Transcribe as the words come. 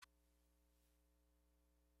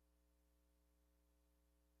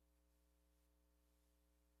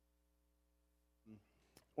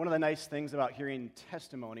One of the nice things about hearing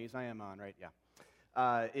testimonies, I am on, right?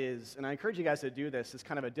 Yeah. And I encourage you guys to do this, is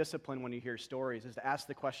kind of a discipline when you hear stories, is to ask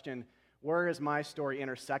the question, where is my story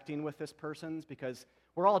intersecting with this person's? Because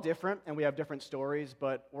we're all different, and we have different stories,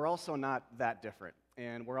 but we're also not that different.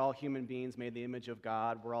 And we're all human beings made in the image of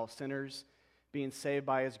God. We're all sinners being saved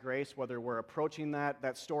by His grace, whether we're approaching that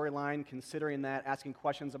storyline, considering that, asking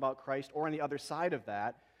questions about Christ, or on the other side of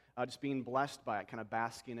that, just being blessed by it, kind of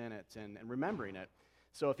basking in it and remembering it.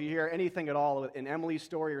 So if you hear anything at all in Emily's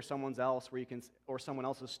story or someone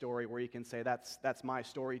else's story where you can say, that's my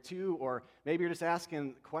story too, or maybe you're just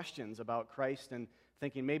asking questions about Christ and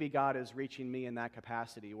thinking maybe God is reaching me in that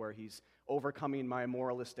capacity where He's overcoming my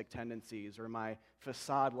moralistic tendencies or my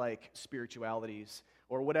facade-like spiritualities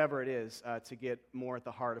or whatever it is to get more at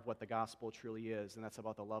the heart of what the gospel truly is, and that's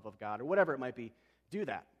about the love of God or whatever it might be, do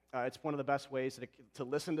that. It's one of the best ways to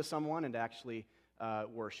listen to someone and to actually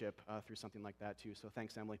worship through something like that too. So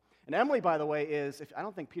thanks, Emily. And Emily, by the way, I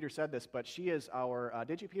don't think Peter said this, but she is our,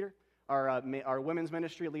 did you, Peter? Our women's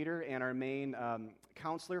ministry leader and our main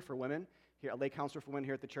counselor for women, a lay counselor for women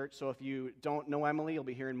here at the church. So if you don't know Emily, you'll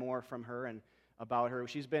be hearing more from her and about her.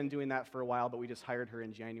 She's been doing that for a while, but we just hired her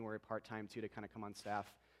in January part-time too to kind of come on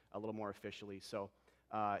staff a little more officially. So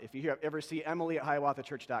if you ever see Emily at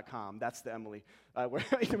hiawatha.church.com, that's the Emily where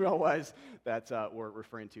email was that we're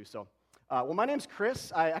referring to. So, well, my name's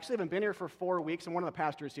Chris. I actually haven't been here for 4 weeks. I'm one of the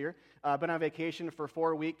pastors here. Been on vacation for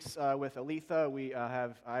 4 weeks with Aletha.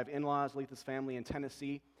 I have in-laws, Aletha's family in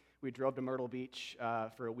Tennessee. We drove to Myrtle Beach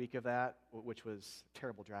for a week of that, which was a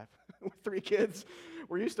terrible drive with 3 kids.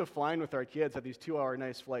 We're used to flying with our kids at these 2-hour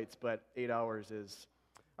nice flights, but 8 hours is...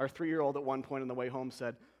 Our 3-year-old at one point on the way home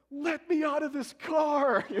said, "Let me out of this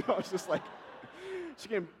car!" It's just like, she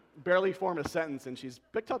can barely form a sentence, and she's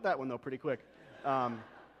picked up that one, though, pretty quick.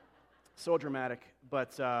 So dramatic.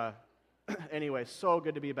 But anyway, so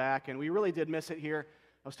good to be back, and we really did miss it here.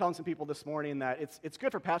 I was telling some people this morning that it's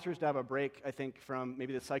good for pastors to have a break, I think, from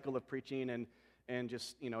maybe the cycle of preaching and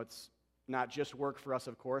just, it's not just work for us,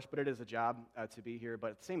 of course, but it is a job to be here.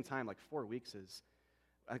 But at the same time, like 4 weeks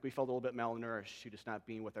I think we felt a little bit malnourished to just not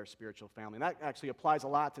being with our spiritual family. And that actually applies a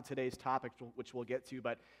lot to today's topic, which we'll get to.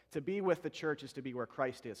 But to be with the church is to be where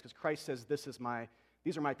Christ is, because Christ says,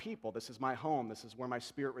 these are my people, this is my home, this is where my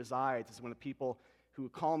spirit resides, this is when the people who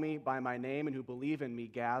call me by my name and who believe in me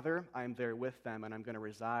gather, I'm there with them and I'm going to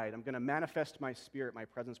reside. I'm going to manifest my spirit, my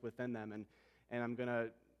presence within them, and I'm going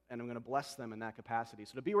to bless them in that capacity.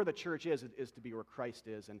 So to be where the church is to be where Christ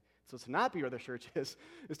is. And so to not be where the church is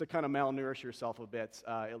to kind of malnourish yourself a bit,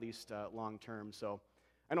 at least long term. So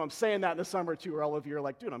I know I'm saying that in the summer too, where all of you are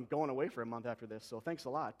like, dude, I'm going away for a month after this, so thanks a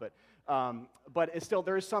lot. But it's still,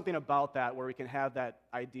 there is something about that where we can have that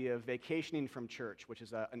idea of vacationing from church, which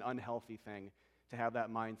is an unhealthy thing to have that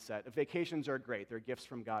mindset. Vacations are great. They're gifts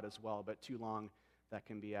from God as well, but too long, that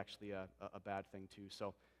can be actually a bad thing too.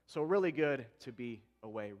 So really good to be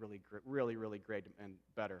away, really, really great and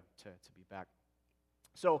better to be back.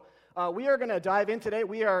 So we are going to dive in today.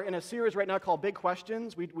 We are in a series right now called Big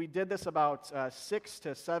Questions. We did this about 6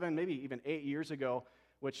 to 7, maybe even 8 years ago,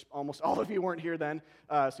 which almost all of you weren't here then,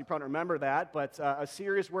 so you probably remember that. But a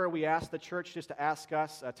series where we asked the church just to ask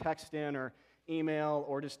us, text in or email,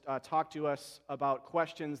 or just talk to us about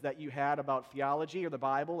questions that you had about theology or the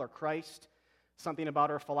Bible or Christ, something about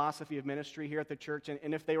our philosophy of ministry here at the church.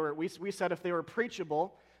 And if they were, we said if they were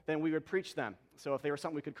preachable, then we would preach them. So if they were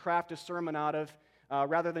something we could craft a sermon out of,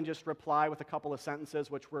 rather than just reply with a couple of sentences,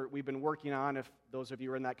 which we've been working on. If those of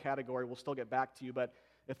you are in that category, we'll still get back to you. But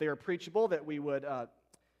if they are preachable, that we would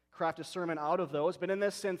craft a sermon out of those. Been in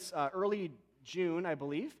this since early June, I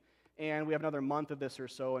believe, and we have another month of this or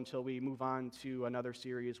so until we move on to another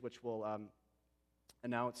series, which we'll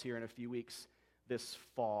announce here in a few weeks this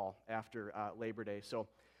fall after Labor Day. So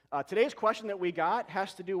today's question that we got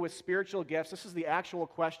has to do with spiritual gifts. This is the actual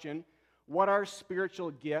question. What are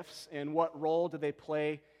spiritual gifts and what role do they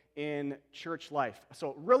play in church life?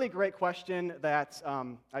 So really great question that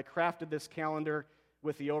I crafted this calendar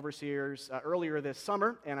with the overseers earlier this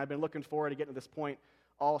summer, and I've been looking forward to getting to this point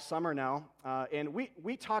all summer now. And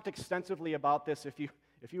we talked extensively about this. If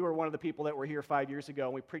you were one of the people that were here 5 years ago,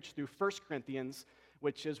 we preached through 1 Corinthians,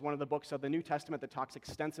 which is one of the books of the New Testament that talks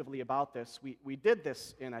extensively about this. We did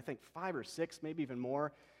this in, I think, 5 or 6, maybe even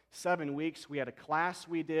more, 7 weeks. We had a class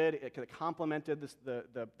we did. It complemented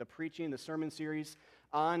the preaching, the sermon series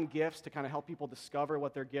on gifts to kind of help people discover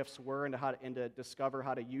what their gifts were and to discover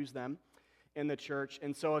how to use them in the church.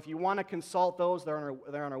 And so if you want to consult those, they're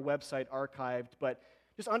on our website archived. But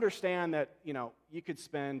just understand that, you could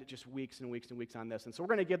spend just weeks and weeks and weeks on this. And so we're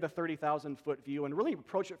going to give the 30,000-foot view and really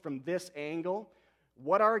approach it from this angle.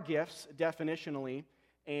 What are gifts, definitionally,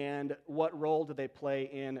 and what role do they play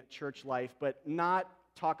in church life, but not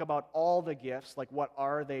talk about all the gifts, like what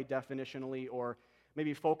are they definitionally, or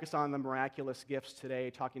maybe focus on the miraculous gifts today,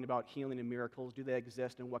 talking about healing and miracles. Do they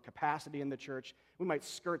exist in what capacity in the church? We might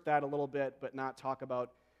skirt that a little bit, but not talk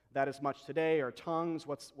about that as much today. Or tongues,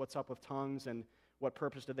 what's up with tongues, and what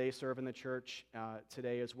purpose do they serve in the church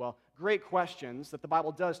today as well? Great questions that the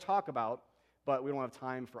Bible does talk about, but we don't have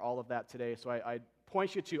time for all of that today. So I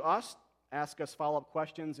point you to us. Ask us follow-up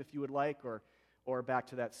questions if you would like, or back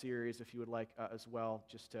to that series if you would like as well,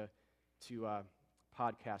 just to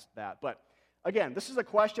podcast that. But again, this is a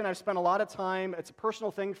question I've spent a lot of time. It's a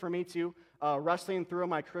personal thing for me too, wrestling through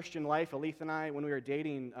my Christian life. Alith and I, when we were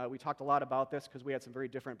dating, we talked a lot about this because we had some very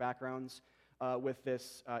different backgrounds with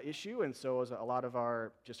this issue, and so as a lot of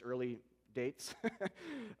our just early dates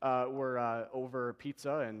were over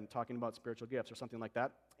pizza and talking about spiritual gifts or something like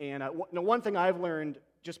that. And one thing I've learned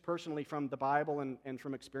just personally from the Bible and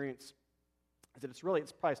from experience is that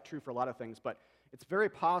it's probably true for a lot of things, but it's very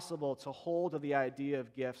possible to hold to the idea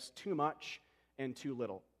of gifts too much and too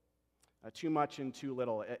little. Too much and too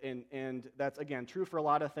little. And that's, again, true for a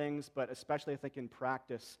lot of things, but especially, I think, in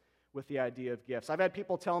practice with the idea of gifts. I've had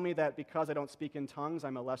people tell me that because I don't speak in tongues,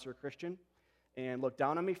 I'm a lesser Christian, and look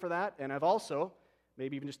down on me for that. And I've also,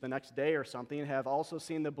 maybe even just the next day or something, have also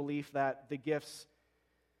seen the belief that the gifts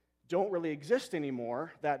don't really exist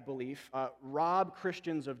anymore, that belief, rob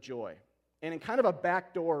Christians of joy. And in kind of a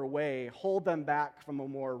backdoor way, hold them back from a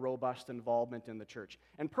more robust involvement in the church.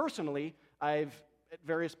 And personally, I've, at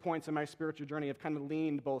various points in my spiritual journey, have kind of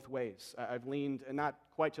leaned both ways. I've leaned, and not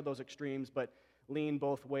quite to those extremes, but leaned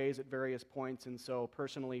both ways at various points. And so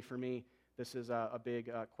personally, for me, this is a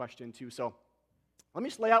big question too. So let me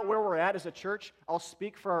just lay out where we're at as a church. I'll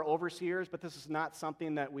speak for our overseers, but this is not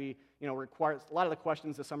something that we, require. A lot of the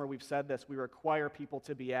questions this summer we've said this. We require people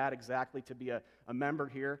to be exactly to be a member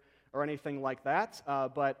here or anything like that.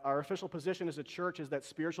 But our official position as a church is that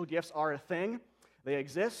spiritual gifts are a thing. They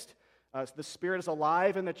exist. The Spirit is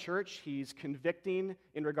alive in the church. He's convicting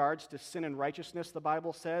in regards to sin and righteousness, the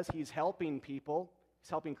Bible says. He's helping people. He's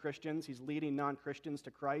helping Christians. He's leading non-Christians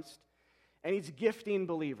to Christ. And he's gifting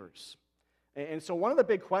believers. And so one of the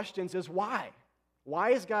big questions is why? Why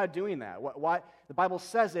is God doing that? Why? The Bible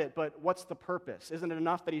says it, but what's the purpose? Isn't it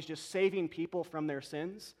enough that he's just saving people from their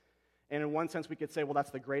sins? And in one sense, we could say, well,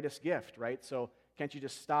 that's the greatest gift, right? So can't you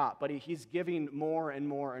just stop? But he's giving more and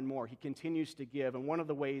more and more. He continues to give. And one of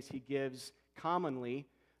the ways he gives commonly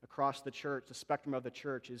across the church, the spectrum of the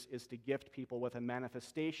church, is to gift people with a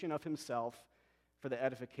manifestation of himself for the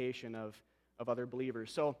edification of other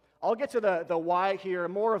believers. So I'll get to the why here,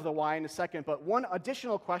 more of the why in a second, but one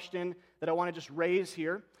additional question that I want to just raise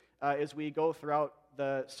here as we go throughout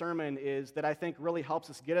the sermon is that I think really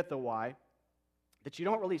helps us get at the why, that you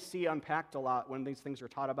don't really see unpacked a lot when these things are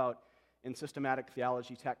taught about in systematic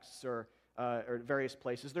theology texts or various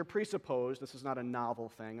places. They're presupposed. This is not a novel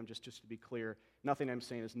thing. I'm just to be clear, nothing I'm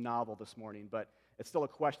saying is novel this morning, but it's still a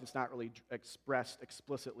question that's not really expressed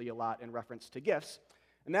explicitly a lot in reference to gifts.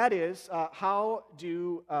 And that is, how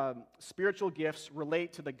do spiritual gifts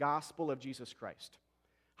relate to the gospel of Jesus Christ?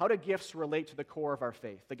 How do gifts relate to the core of our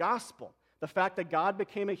faith? The gospel, the fact that God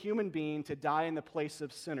became a human being to die in the place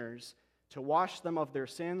of sinners, to wash them of their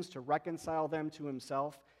sins, to reconcile them to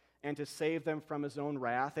himself, and to save them from his own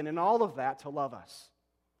wrath, and in all of that, to love us.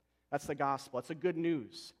 That's the gospel. That's the good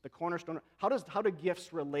news, the cornerstone. How do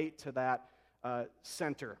gifts relate to that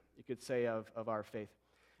center, you could say, of our faith?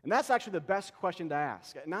 And that's actually the best question to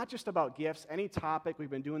ask. Not just about gifts, any topic. We've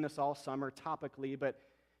been doing this all summer topically, but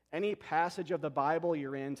any passage of the Bible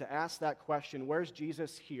you're in, to ask that question, where's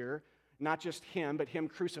Jesus here? Not just him, but him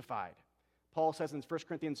crucified. Paul says in 1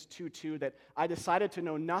 Corinthians 2:2 that I decided to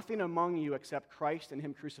know nothing among you except Christ and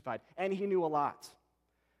him crucified. And he knew a lot.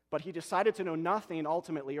 But he decided to know nothing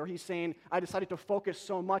ultimately, or he's saying, I decided to focus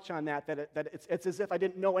so much on that it's as if I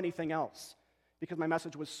didn't know anything else, because my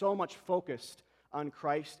message was so much focused on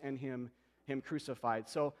Christ and him crucified.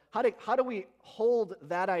 So how do we hold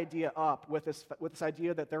that idea up with this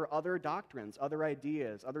idea that there are other doctrines, other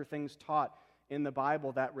ideas, other things taught in the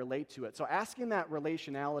Bible that relate to it? So asking that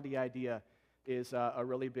relationality idea is a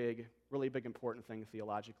really big important thing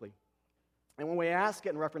theologically. And when we ask it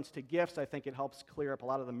in reference to gifts, I think it helps clear up a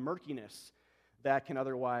lot of the murkiness that can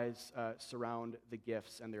otherwise surround the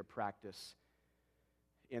gifts and their practice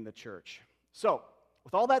in the church. So,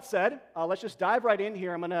 with all that said, let's just dive right in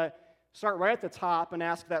here. I'm going to start right at the top and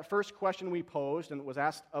ask that first question we posed and was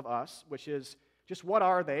asked of us, which is just what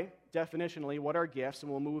are they, definitionally, what are gifts,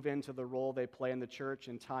 and we'll move into the role they play in the church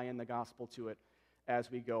and tie in the gospel to it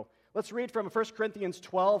as we go. Let's read from 1 Corinthians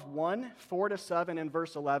 12, 1, 4 to 7, and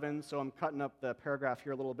verse 11. So I'm cutting up the paragraph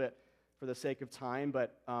here a little bit for the sake of time,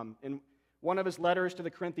 but in one of his letters to the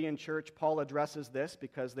Corinthian church, Paul addresses this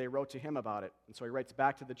because they wrote to him about it. And so he writes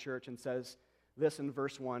back to the church and says this in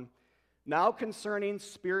verse 1, "Now concerning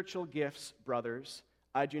spiritual gifts, brothers,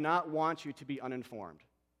 I do not want you to be uninformed."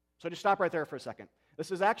 So just stop right there for a second.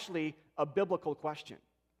 This is actually a biblical question,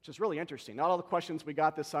 which is really interesting. Not all the questions we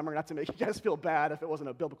got this summer, not to make you guys feel bad if it wasn't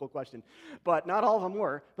a biblical question, but not all of them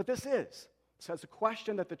were, but this is. So it's a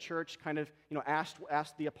question that the church kind of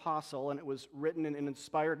asked the apostle, and it was written in an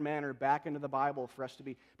inspired manner back into the Bible for us to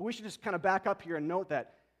be. But we should just kind of back up here and note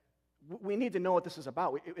that we need to know what this is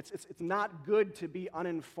about. It's not good to be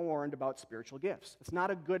uninformed about spiritual gifts. It's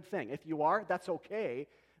not a good thing. If you are, that's okay,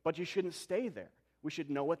 but you shouldn't stay there. We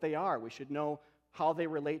should know what they are. We should know how they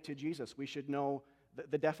relate to Jesus. We should know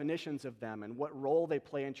the definitions of them and what role they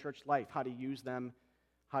play in church life, how to use them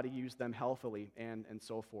healthily, and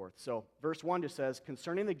so forth. So verse 1 just says,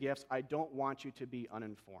 "Concerning the gifts, I don't want you to be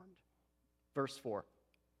uninformed." Verse 4,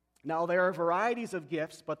 "Now there are varieties of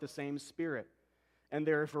gifts, but the same Spirit. And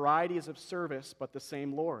there are varieties of service, but the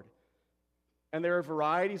same Lord. And there are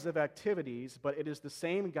varieties of activities, but it is the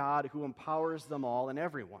same God who empowers them all and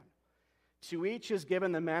everyone. To each is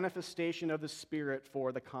given the manifestation of the Spirit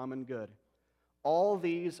for the common good. All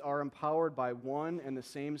these are empowered by one and the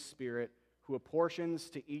same Spirit, who apportions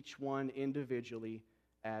to each one individually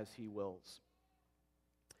as he wills."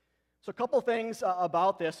 So a couple things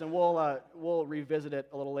about this, and we'll revisit it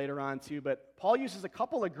a little later on too, but Paul uses a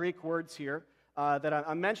couple of Greek words here that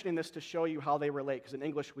I'm mentioning this to show you how they relate, because in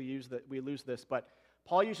English we lose this, but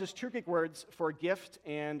Paul uses two Greek words for gift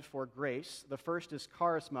and for grace. The first is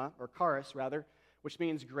charisma, or charis rather, which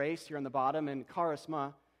means grace here on the bottom, and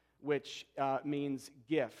charisma, which means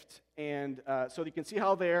gift. And so you can see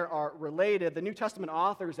how they are related. The New Testament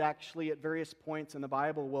authors actually at various points in the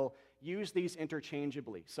Bible will use these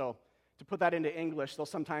interchangeably. So to put that into English, they'll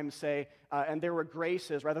sometimes say, and there were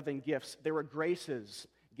graces rather than gifts. There were graces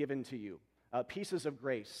given to you. Pieces of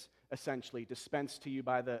grace, essentially, dispensed to you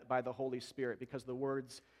by the Holy Spirit, because the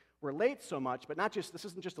words relate so much, but this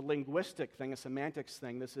isn't just a linguistic thing, a semantics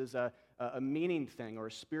thing. This is a meaning thing or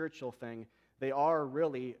a spiritual thing. They are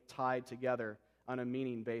really tied together on a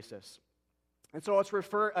meaning basis. And so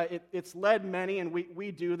it's led many, and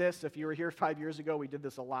we do this. If you were here 5 years ago, we did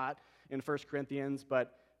this a lot in 1 Corinthians,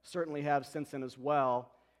 but certainly have since then as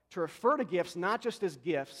well, to refer to gifts not just as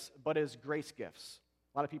gifts, but as grace gifts.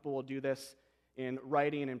 A lot of people will do this in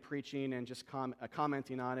writing and preaching and just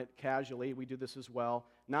commenting on it casually. We do this as well,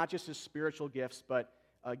 not just as spiritual gifts, but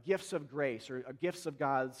gifts of grace, or gifts of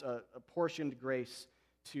God's apportioned grace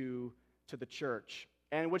to the church,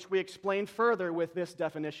 and which we explain further with this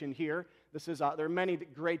definition here. There are many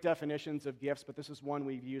great definitions of gifts, but this is one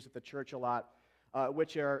we've used at the church a lot,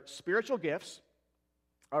 which are spiritual gifts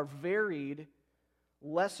are varied,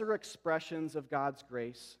 lesser expressions of God's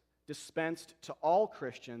grace dispensed to all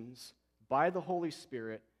Christians by the Holy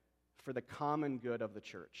Spirit for the common good of the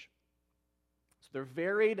church. So they're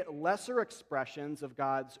varied, lesser expressions of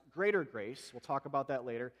God's greater grace. We'll talk about that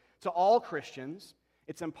later. To all Christians,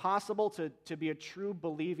 it's impossible to be a true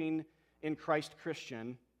believing in Christ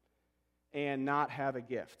Christian and not have a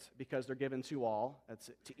gift, because they're given to all. That's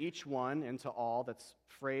to each one and to all. That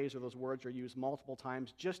phrase or those words are used multiple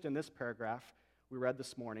times just in this paragraph we read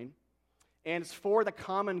this morning. And it's for the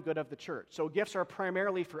common good of the church. So gifts are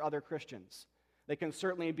primarily for other Christians. They can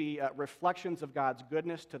certainly be reflections of God's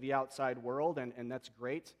goodness to the outside world, and that's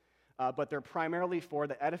great. But they're primarily for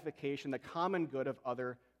the edification, the common good of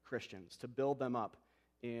other Christians, to build them up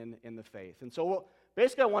in the faith. And so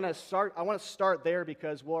basically I want to start there,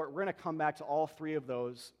 because we're going to come back to all three of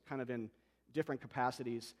those kind of in different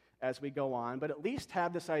capacities as we go on. But at least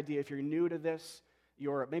have this idea, if you're new to this,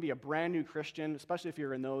 you're maybe a brand new Christian, especially if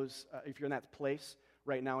you're in that place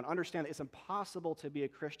right now, and understand that it's impossible to be a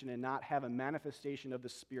Christian and not have a manifestation of the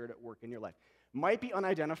Spirit at work in your life. Might be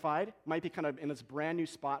unidentified, might be kind of in this brand new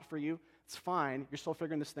spot for you. It's fine. You're still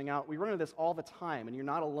figuring this thing out. We run into this all the time, and you're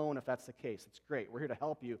not alone if that's the case. It's great. We're here to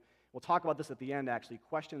help you. We'll talk about this at the end, actually,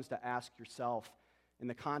 questions to ask yourself in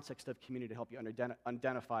the context of community to help you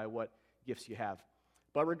identify what gifts you have.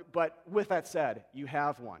 But with that said, you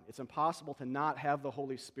have one. It's impossible to not have the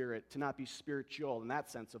Holy Spirit, to not be spiritual in that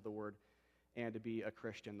sense of the word, and to be a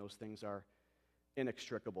Christian. Those things are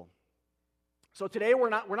inextricable. So today we're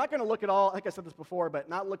not going to look at all, like I said this before, but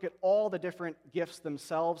not look at all the different gifts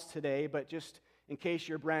themselves today, but just in case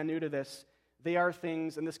you're brand new to this, they are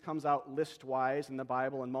things, and this comes out list-wise in the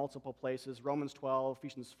Bible in multiple places, Romans 12,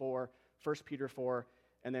 Ephesians 4, 1 Peter 4,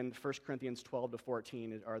 And then 1 Corinthians 12 to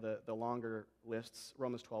 14 are the longer lists.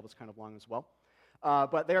 Romans 12 is kind of long as well.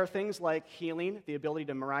 But there are things like healing, the ability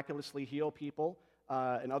to miraculously heal people,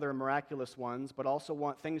 and other miraculous ones, but also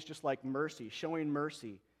want things just like mercy, showing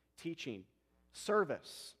mercy, teaching,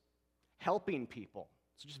 service, helping people.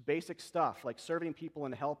 So just basic stuff like serving people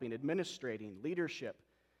and helping, administrating, leadership,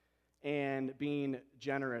 and being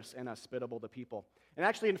generous and hospitable to people. And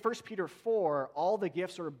actually in 1 Peter 4, all the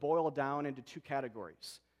gifts are boiled down into two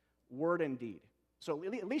categories, word and deed. So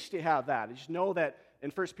at least you have that. Just know that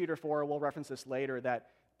in 1 Peter 4, we'll reference this later, that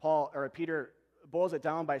Peter boils it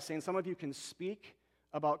down by saying some of you can speak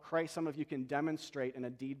about Christ, some of you can demonstrate in a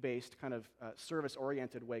deed-based kind of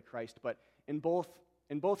service-oriented way Christ, but in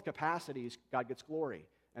both capacities, God gets glory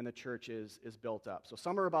and the church is built up. So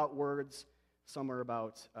some are about words, some are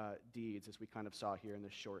about deeds, as we kind of saw here in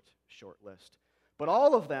this short list. But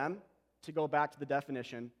all of them, to go back to the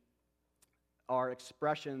definition, are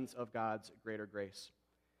expressions of God's greater grace.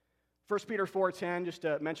 1 Peter 4:10, just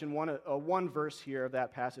to mention one verse here of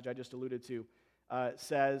that passage I just alluded to,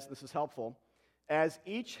 says, this is helpful, as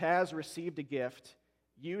each has received a gift,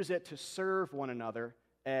 use it to serve one another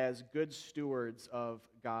as good stewards of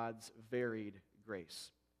God's varied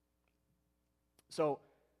grace. So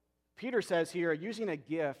Peter says here, using a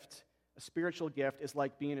gift, a spiritual gift, is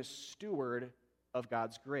like being a steward of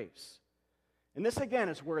God's grace. And this, again,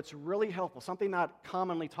 is where it's really helpful, something not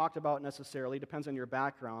commonly talked about necessarily, depends on your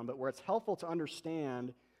background, but where it's helpful to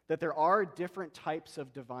understand that there are different types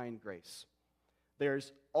of divine grace.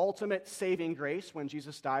 There's ultimate saving grace when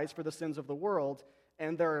Jesus dies for the sins of the world,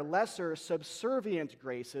 and there are lesser subservient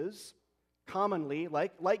graces, commonly,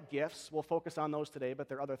 like gifts. We'll focus on those today, but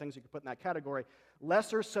there are other things you could put in that category.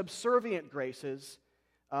 Lesser subservient graces,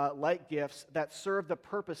 like gifts, that serve the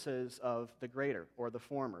purposes of the greater or the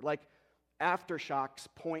former. Like aftershocks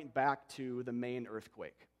point back to the main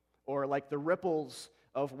earthquake, or like the ripples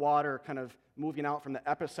of water kind of moving out from the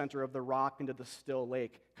epicenter of the rock into the still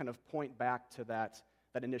lake kind of point back to that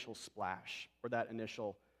initial splash or that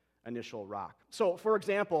initial rock. So, for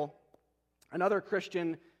example, another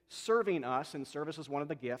Christian serving us, and service is one of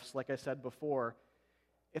the gifts, like I said before,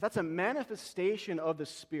 if that's a manifestation of the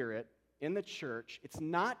Spirit in the church, it's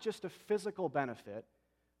not just a physical benefit,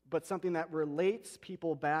 but something that relates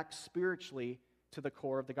people back spiritually to the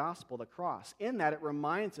core of the gospel, the cross. In that, it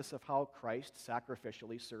reminds us of how Christ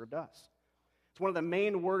sacrificially served us. It's one of the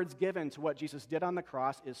main words given to what Jesus did on the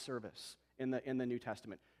cross is service in the New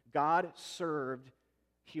Testament. God served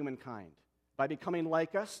humankind by becoming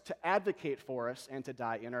like us to advocate for us and to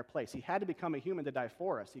die in our place. He had to become a human to die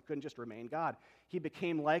for us. He couldn't just remain God. He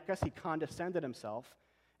became like us. He condescended himself,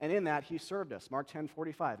 and in that, he served us. Mark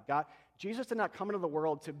 10:45. Jesus did not come into the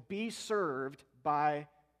world to be served by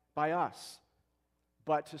us,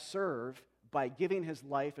 but to serve by giving his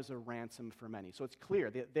life as a ransom for many. So it's clear.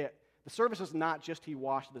 The service is not just he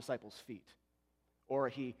washed the disciples' feet or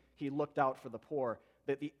he looked out for the poor.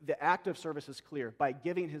 The act of service is clear. By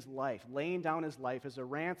giving his life, laying down his life as a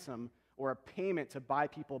ransom or a payment to buy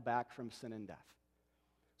people back from sin and death.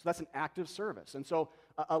 So that's an act of service. And so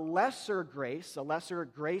a lesser grace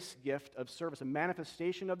gift of service, a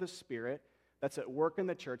manifestation of the Spirit that's at work in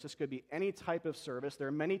the church. This could be any type of service. There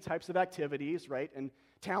are many types of activities, right, and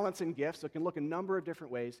talents and gifts. So it can look a number of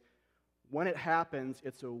different ways. When it happens,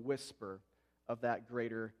 it's a whisper of that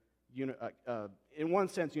greater, in one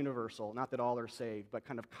sense, universal, not that all are saved, but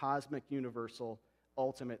kind of cosmic, universal,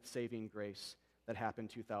 ultimate saving grace that happened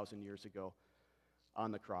 2,000 years ago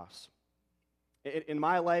on the cross. In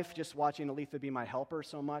my life, just watching Aletha be my helper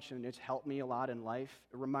so much, and it's helped me a lot in life,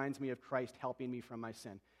 it reminds me of Christ helping me from my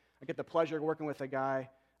sin. I get the pleasure of working with a guy,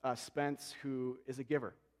 Spence, who is a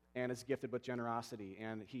giver and is gifted with generosity.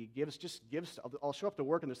 And he gives. I'll show up to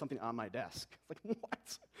work and there's something on my desk. It's like,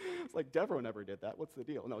 what? It's like, Devereaux never did that. What's the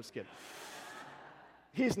deal? No, just kidding.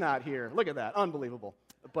 He's not here. Look at that. Unbelievable.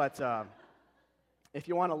 But if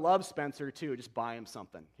you want to love Spencer too, just buy him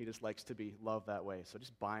something. He just likes to be loved that way. So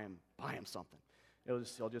just buy him something.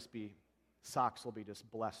 He'll just be, socks will be just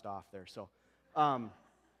blessed off there. So,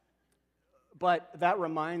 but that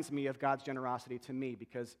reminds me of God's generosity to me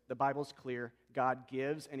because the Bible's clear. God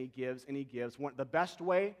gives and he gives and he gives. The best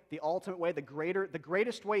way, the ultimate way, the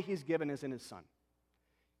greatest way he's given is in his Son.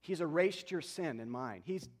 He's erased your sin and mine.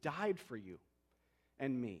 He's died for you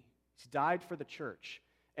and me. He's died for the church.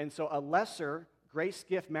 And so a lesser grace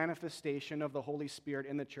gift manifestation of the Holy Spirit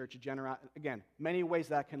in the church, again, many ways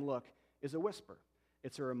that can look, is a whisper.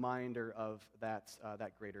 It's a reminder of that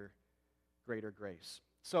greater grace.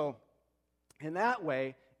 So, in that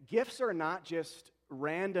way, gifts are not just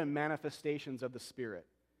random manifestations of the Spirit,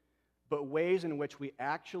 but ways in which we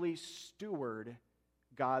actually steward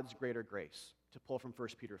God's greater grace, to pull from 1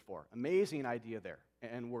 Peter 4. Amazing idea there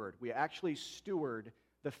and word. We actually steward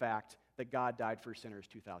the fact that God died for sinners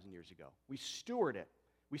 2,000 years ago. We steward it.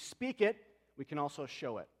 We speak it. We can also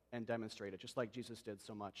show it and demonstrate it, just like Jesus did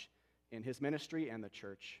so much in his ministry and the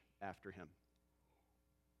church after him.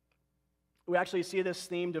 We actually see this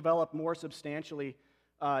theme develop more substantially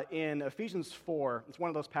in Ephesians 4. It's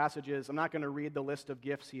one of those passages. I'm not going to read the list of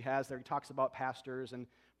gifts he has there. He talks about pastors and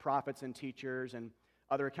prophets and teachers and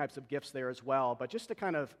other types of gifts there as well. But just to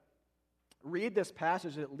kind of read this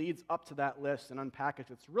passage that leads up to that list and unpack it,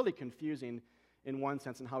 it's really confusing in one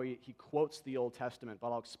sense in how he quotes the Old Testament,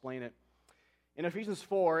 but I'll explain it. In Ephesians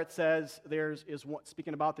 4, it says,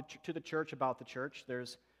 speaking to the church about the church,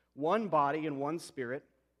 there's one body and one spirit,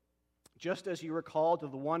 just as you were called to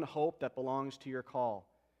the one hope that belongs to your call.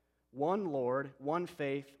 One Lord, one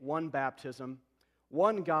faith, one baptism,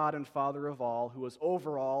 one God and Father of all, who is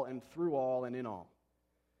over all and through all and in all.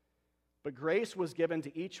 But grace was given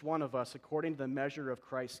to each one of us according to the measure of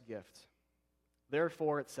Christ's gift.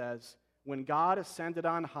 Therefore, it says, when God ascended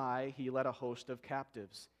on high, he led a host of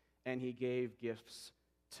captives, and he gave gifts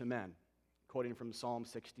to men. Quoting from Psalm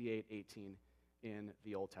 68:18 in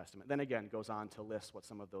the Old Testament. Then again, goes on to list what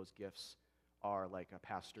some of those gifts are, like a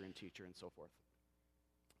pastor and teacher and so forth.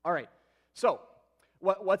 All right, so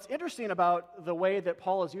what's interesting about the way that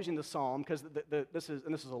Paul is using the psalm, because this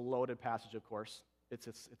is a loaded passage, of course. It's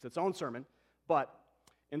its own sermon, but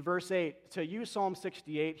in verse 8, to use Psalm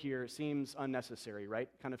 68 here seems unnecessary, right?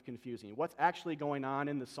 Kind of confusing. What's actually going on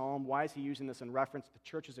in the psalm? Why is he using this in reference to the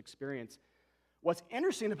church's experience? What's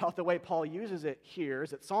interesting about the way Paul uses it here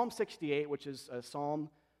is that Psalm 68, which is a psalm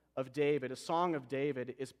of David, a song of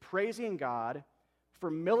David, is praising God for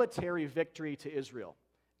military victory to Israel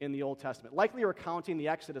in the Old Testament, likely recounting the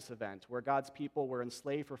Exodus event where God's people were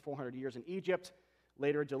enslaved for 400 years in Egypt,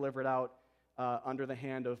 later delivered out under the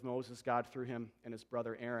hand of Moses, God through him and his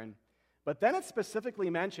brother Aaron. But then it specifically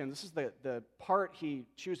mentions, this is the part he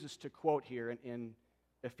chooses to quote here in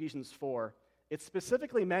Ephesians 4, it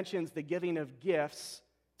specifically mentions the giving of gifts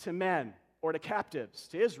to men or to captives,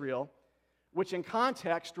 to Israel, which in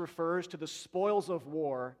context refers to the spoils of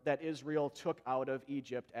war that Israel took out of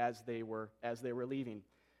Egypt as they were leaving.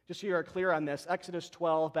 Just so you are clear on this, Exodus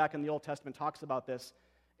 12 back in the Old Testament talks about this.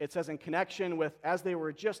 It says in connection with, as they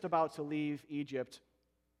were just about to leave Egypt,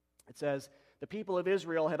 it says, the people of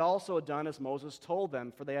Israel had also done as Moses told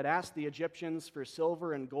them, for they had asked the Egyptians for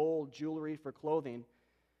silver and gold, jewelry for clothing.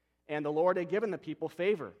 And the Lord had given the people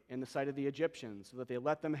favor in the sight of the Egyptians, so that they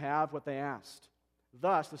let them have what they asked.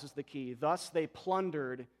 Thus, this is the key, thus they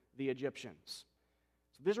plundered the Egyptians.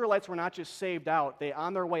 So the Israelites were not just saved out,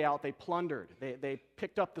 on their way out, they plundered. They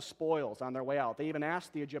picked up the spoils on their way out. They even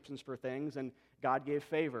asked the Egyptians for things, and God gave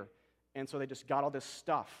favor. And so they just got all this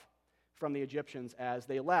stuff from the Egyptians as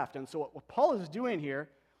they left. And so what Paul is doing here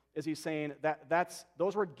is he's saying that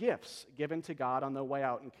those were gifts given to God on the way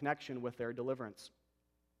out in connection with their deliverance.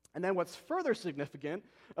 And then what's further significant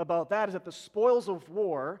about that is that the spoils of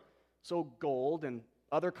war, so gold and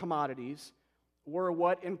other commodities, were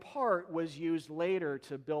what in part was used later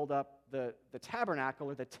to build up the tabernacle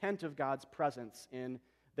or the tent of God's presence in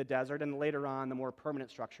the desert, and later on the more permanent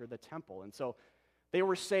structure, the temple. And so they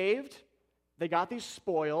were saved. They got these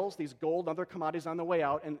spoils, these gold and other commodities on the way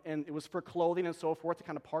out, and it was for clothing and so forth to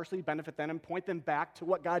kind of partially benefit them and point them back to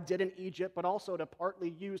what God did in Egypt, but also to partly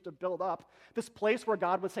use to build up this place where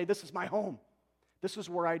God would say, this is my home. This is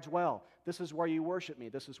where I dwell. This is where you worship me.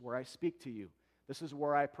 This is where I speak to you. This is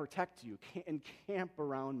where I protect you. Encamp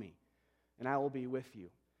around me, and I will be with you.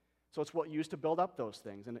 So it's what used to build up those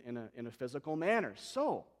things in a physical manner.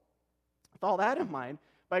 So, with all that in mind,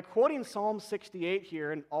 by quoting Psalm 68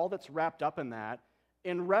 here and all that's wrapped up in that,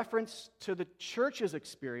 in reference to the church's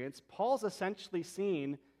experience, Paul's essentially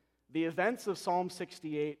seen the events of Psalm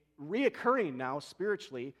 68 reoccurring now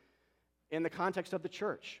spiritually in the context of the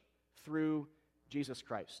church through Jesus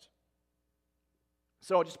Christ.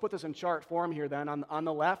 So just put this in chart form here then. On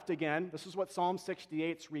the left again, this is what Psalm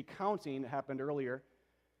 68's recounting happened earlier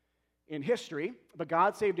in history. But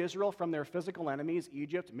God saved Israel from their physical enemies,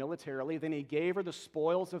 Egypt, militarily. Then he gave her the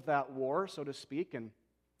spoils of that war, so to speak, and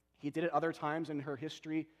he did it other times in her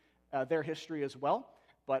history, their history as well,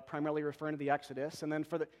 but primarily referring to the Exodus. And then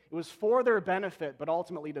it was for their benefit, but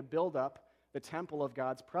ultimately to build up the temple of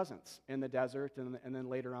God's presence in the desert, and then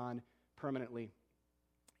later on permanently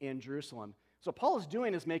in Jerusalem. So Paul is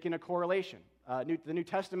doing is making a correlation. The New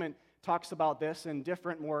Testament talks about this in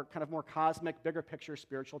different, more cosmic, bigger picture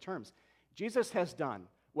spiritual terms. Jesus has done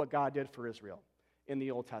what God did for Israel in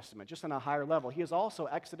the Old Testament, just on a higher level. He has also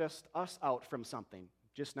exodused us out from something,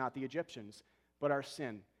 just not the Egyptians, but our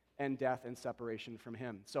sin and death and separation from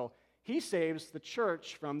him. So he saves the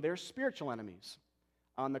church from their spiritual enemies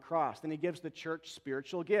on the cross. Then he gives the church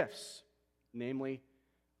spiritual gifts, namely,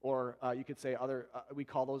 or you could say we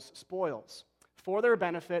call those spoils, for their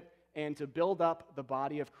benefit and to build up the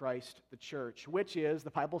body of Christ, the church, which is,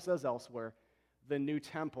 the Bible says elsewhere, the new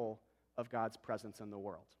temple of God's presence in the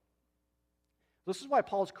world. This is why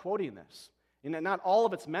Paul's quoting this. And not all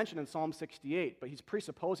of it's mentioned in Psalm 68, but he's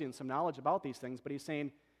presupposing some knowledge about these things, but he's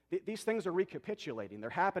saying these things are recapitulating. They're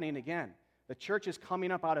happening again. The church is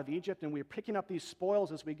coming up out of Egypt, and we're picking up these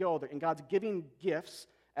spoils as we go, and God's giving gifts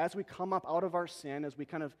as we come up out of our sin, as we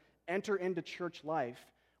kind of enter into church life.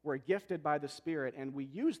 We're gifted by the Spirit, and we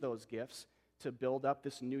use those gifts to build up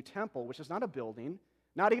this new temple, which is not a building,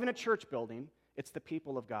 not even a church building. It's the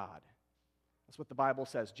people of God. That's what the Bible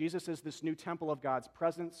says. Jesus is this new temple of God's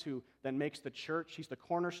presence who then makes the church, he's the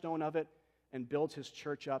cornerstone of it, and builds his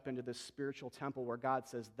church up into this spiritual temple where God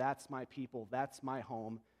says, that's my people, that's my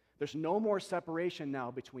home. There's no more separation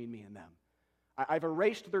now between me and them. I've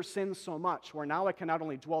erased their sins so much where now I can not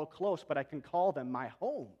only dwell close, but I can call them my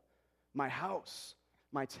home, my house,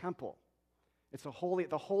 my temple. It's the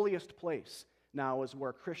holiest place now is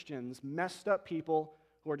where Christians, messed up people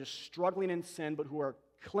who are just struggling in sin, but who are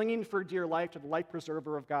clinging for dear life to the life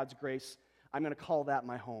preserver of God's grace, I'm going to call that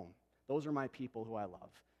my home. Those are my people who I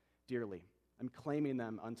love dearly. I'm claiming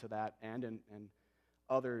them unto that and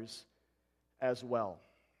others as well.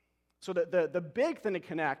 So the big thing to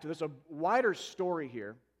connect, there's a wider story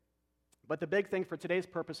here, but the big thing for today's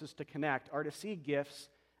purposes to connect are to see gifts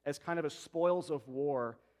as kind of a spoils of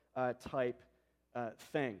war type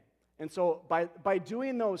thing. And so by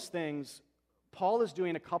doing those things, Paul is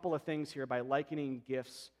doing a couple of things here by likening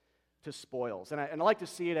gifts to spoils. And I like to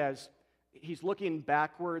see it as he's looking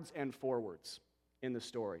backwards and forwards in the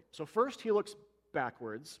story. So first he looks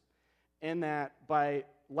backwards in that by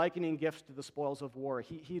likening gifts to the spoils of war,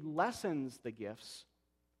 he lessens the gifts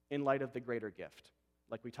in light of the greater gift,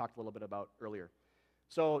 like we talked a little bit about earlier.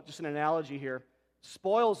 So just an analogy here,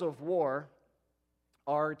 spoils of war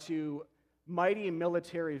are to mighty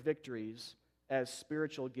military victories as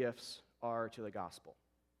spiritual gifts are to the gospel.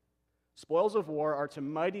 Spoils of war are to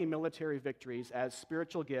mighty military victories as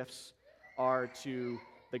spiritual gifts are to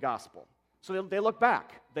the gospel. So they look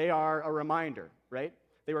back. They are a reminder, right?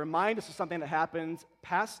 They remind us of something that happened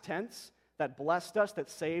past tense, that blessed us, that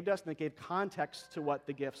saved us, and that gave context to what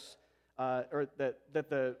the gifts, or that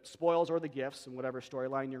the spoils or the gifts, and whatever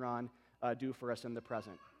storyline you're on, do for us in the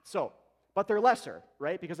present. So, but they're lesser,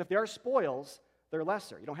 right? Because if they are spoils, they're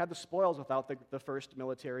lesser. You don't have the spoils without the first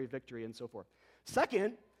military victory and so forth.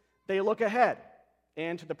 Second, they look ahead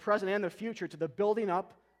and to the present and the future, to the building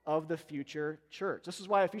up of the future church. This is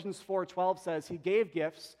why Ephesians 4:12 says he gave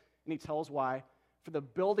gifts, and he tells why, for the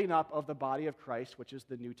building up of the body of Christ, which is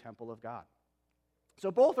the new temple of God.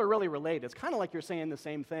 So both are really related. It's kind of like you're saying the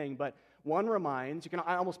same thing, but one reminds,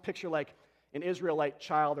 I almost picture like an Israelite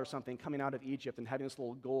child or something coming out of Egypt and having this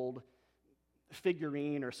little gold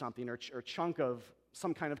figurine or something, or chunk of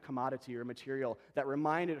some kind of commodity or material that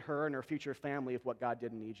reminded her and her future family of what God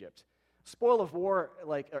did in Egypt. Spoil of war,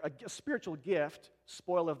 like a spiritual gift,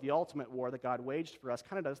 spoil of the ultimate war that God waged for us,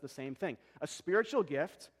 kind of does the same thing. A spiritual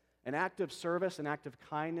gift, an act of service, an act of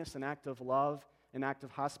kindness, an act of love, an act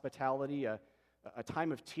of hospitality, a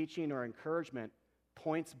time of teaching or encouragement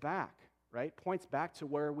points back, right? Points back to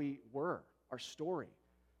where we were, our story.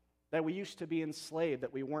 That we used to be enslaved,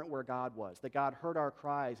 that we weren't where God was, that God heard our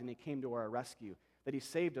cries and he came to our rescue, that he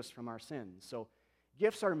saved us from our sins. So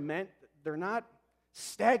gifts are meant, they're not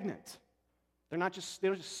stagnant. They don't just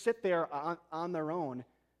sit there on their own.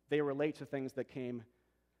 They relate to things that came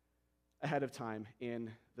ahead of time in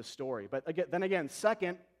the story. But again,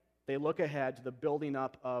 second, they look ahead to the building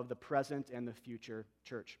up of the present and the future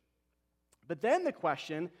church. But then the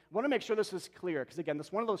question, I want to make sure this is clear, because again, this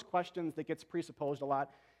is one of those questions that gets presupposed a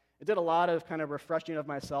lot. I did a lot of kind of refreshing of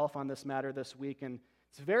myself on this matter this week, and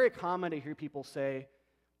it's very common to hear people say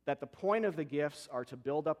that the point of the gifts are to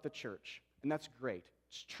build up the church, and that's great.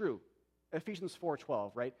 It's true. Ephesians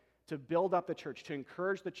 4:12, right? To build up the church, to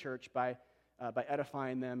encourage the church by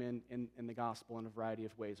edifying them in the gospel in a variety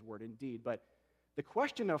of ways, word and deed. But the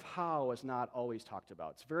question of how is not always talked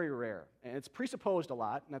about. It's very rare, and it's presupposed a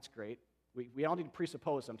lot, and that's great. We all need to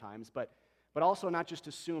presuppose sometimes, but also not just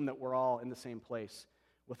assume that we're all in the same place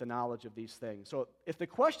with the knowledge of these things. So if the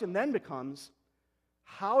question then becomes,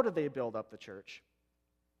 how do they build up the church?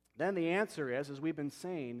 Then the answer is, as we've been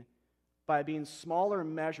saying, by being smaller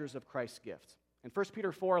measures of Christ's gift. And 1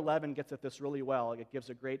 Peter 4:11 gets at this really well. It gives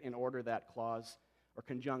a great in order that clause or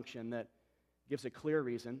conjunction that gives a clear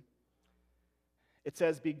reason. It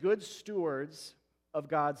says, be good stewards of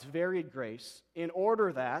God's varied grace in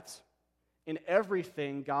order that in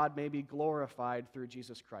everything God may be glorified through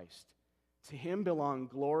Jesus Christ. To him belong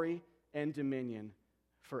glory and dominion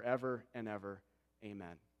forever and ever.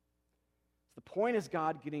 Amen. The point is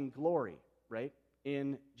God getting glory, right,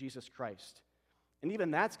 in Jesus Christ. And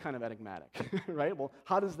even that's kind of enigmatic, right? Well,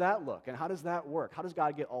 how does that look? And how does that work? How does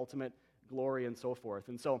God get ultimate glory and so forth?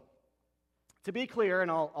 And so, to be clear,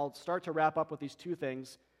 and I'll start to wrap up with these two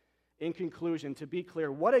things in conclusion, to be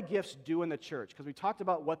clear, what do gifts do in the church? Because we talked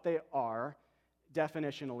about what they are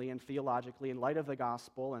definitionally and theologically in light of the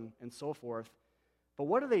gospel and so forth. But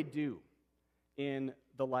what do they do in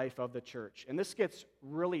the life of the church? And this gets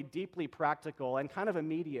really deeply practical and kind of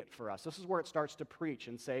immediate for us. This is where it starts to preach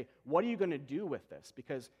and say, what are you going to do with this?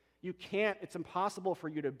 Because it's impossible for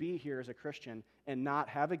you to be here as a Christian and not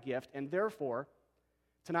have a gift, and therefore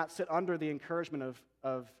to not sit under the encouragement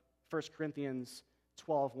of 1 Corinthians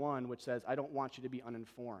 12:1, which says, I don't want you to be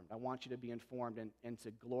uninformed. I want you to be informed and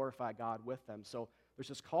to glorify God with them. So there's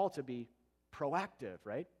this call to be proactive,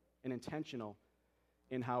 right, and intentional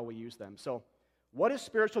in how we use them. So what do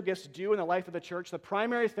spiritual gifts do in the life of the church? The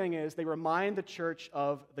primary thing is they remind the church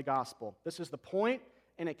of the gospel. This is the point,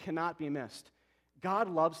 and it cannot be missed. God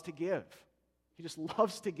loves to give. He just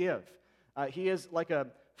loves to give. He is like a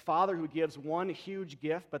father who gives one huge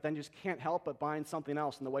gift, but then just can't help but buying something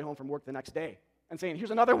else on the way home from work the next day and saying,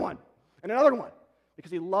 here's another one, and another one.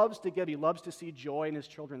 Because he loves to give. He loves to see joy in his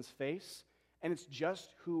children's face, and it's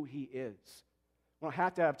just who he is. We don't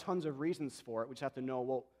have to have tons of reasons for it. We just have to know,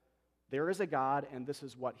 well, there is a God, and this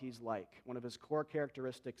is what he's like. One of his core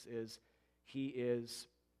characteristics is he is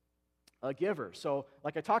a giver. So,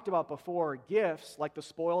 like I talked about before, gifts, like the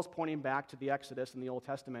spoils pointing back to the Exodus in the Old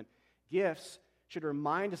Testament, gifts should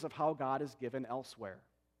remind us of how God is given elsewhere.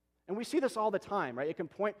 And we see this all the time, right? It can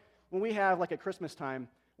point, when we have, like at Christmas time,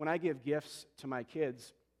 when I give gifts to my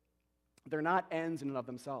kids, they're not ends in and of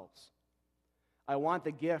themselves. I want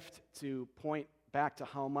the gift to point back to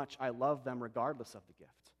how much I love them regardless of the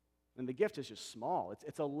gift. And the gift is just small.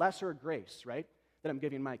 It's a lesser grace, right, that I'm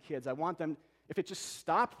giving my kids. I want them, if it just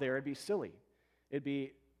stopped there, it'd be silly. It'd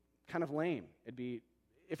be kind of lame. If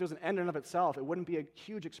it was an end in and of itself, it wouldn't be a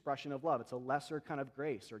huge expression of love. It's a lesser kind of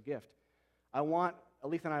grace or gift.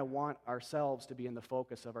 Alethea and I want ourselves to be in the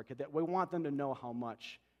focus of our kids. We want them to know how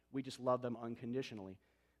much we just love them unconditionally.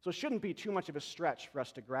 So it shouldn't be too much of a stretch for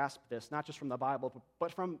us to grasp this, not just from the Bible,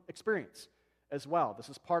 but from experience as well. This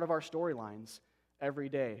is part of our storylines. Every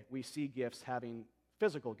day we see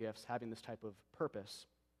physical gifts having this type of purpose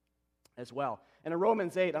as well. And in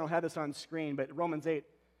Romans 8, I don't have this on screen, but Romans 8,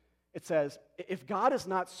 it says, if God has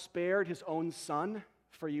not spared his own son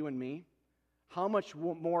for you and me, how much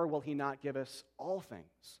more will he not give us all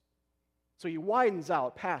things? So he widens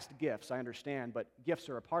out past gifts, I understand, but gifts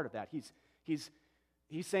are a part of that. He's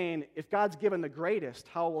saying, if God's given the greatest,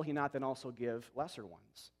 how will he not then also give lesser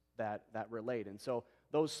ones that relate? And so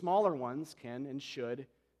those smaller ones can and should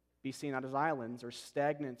be seen not as islands or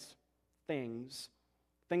stagnant things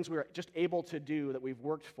we're just able to do that we've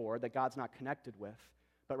worked for, that God's not connected with,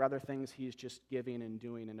 but rather things he's just giving and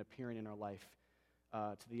doing and appearing in our life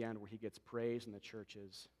to the end where he gets praised and the church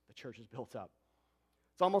is built up.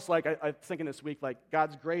 It's almost like, I was thinking this week, like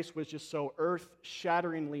God's grace was just so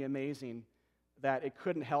earth-shatteringly amazing that it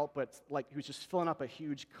couldn't help but, like he was just filling up a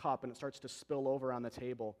huge cup and it starts to spill over on the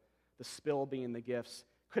table, the spill being the gifts.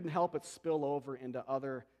 Couldn't help but spill over into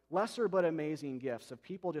other lesser but amazing gifts of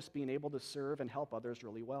people just being able to serve and help others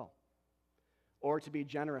really well, or to be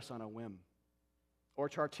generous on a whim, or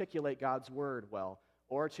to articulate God's word well,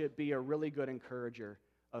 or to be a really good encourager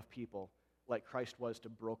of people like Christ was to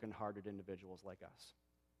broken-hearted individuals like us,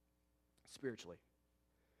 spiritually.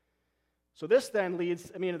 So this then leads,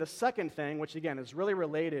 to the second thing, which again is really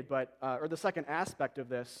related, but or the second aspect of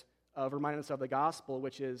this, of reminding us of the gospel,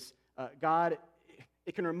 which is God.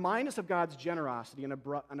 It can remind us of God's generosity in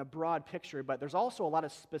a broad picture, but there's also a lot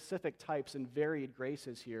of specific types and varied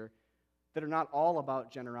graces here that are not all about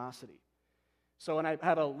generosity. So, and I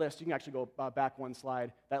have a list. You can actually go back one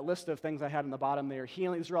slide. That list of things I had on the bottom there,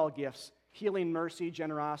 healing, these are all gifts. Healing, mercy,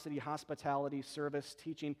 generosity, hospitality, service,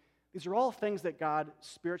 teaching. These are all things that God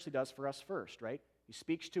spiritually does for us first, right? He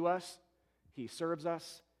speaks to us. He serves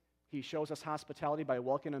us. He shows us hospitality by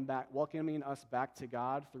welcoming us back to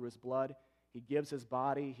God through his blood. He gives his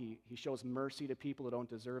body. He shows mercy to people who don't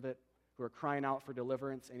deserve it, who are crying out for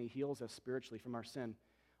deliverance, and he heals us spiritually from our sin.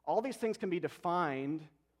 All these things can be defined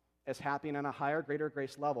as happening on a higher, greater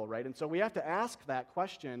grace level, right? And so we have to ask that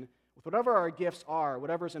question with whatever our gifts are,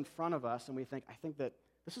 whatever's in front of us, and we think, I think that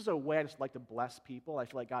this is a way I just like to bless people. I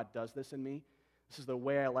feel like God does this in me. This is the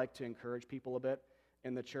way I like to encourage people a bit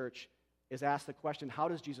in the church. is ask the question, how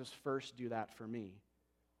does Jesus first do that for me?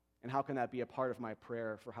 And how can that be a part of my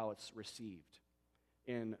prayer for how it's received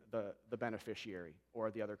in the beneficiary or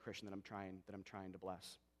the other Christian that I'm trying to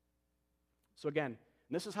bless? So again,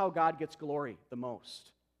 this is how God gets glory the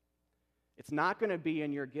most. It's not going to be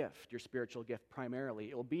in your gift, your spiritual gift primarily.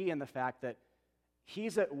 It will be in the fact that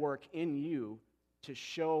He's at work in you to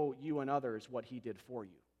show you and others what He did for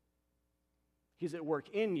you. He's at work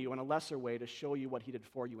in you in a lesser way to show you what He did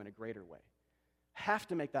for you in a greater way. Have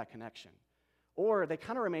to make that connection. Or they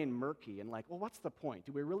kind of remain murky and like, well, what's the point?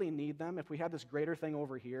 Do we really need them? If we have this greater thing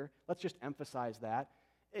over here, let's just emphasize that.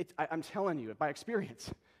 I'm telling you, by experience,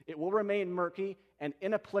 it will remain murky and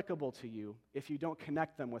inapplicable to you if you don't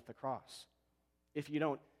connect them with the cross. If you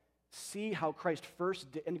don't see how Christ first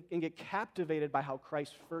did, and get captivated by how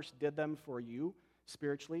Christ first did them for you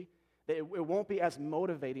spiritually, it won't be as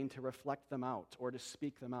motivating to reflect them out or to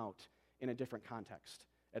speak them out in a different context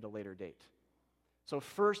at a later date. So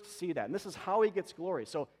first see that. And this is how He gets glory.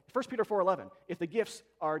 So 1 Peter 4:11, if the gifts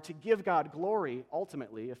are to give God glory,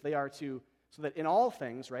 ultimately, if they are to, so that in all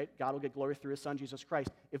things, right, God will get glory through His Son, Jesus Christ.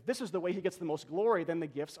 If this is the way He gets the most glory, then the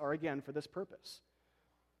gifts are again for this purpose.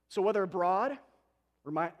 So whether broad,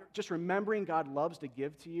 just remembering God loves to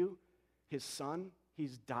give to you His Son,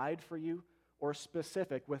 He's died for you, or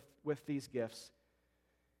specific with these gifts,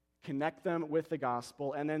 connect them with the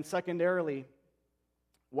gospel. And then secondarily,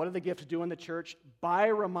 what do the gifts do in the church? By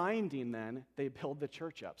reminding then, they build the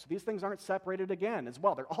church up. So these things aren't separated again as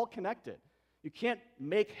well. They're all connected. You can't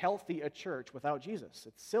make healthy a church without Jesus.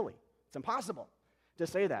 It's silly. It's impossible to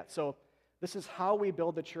say that. So this is how we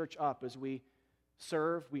build the church up as we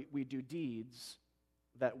serve, we do deeds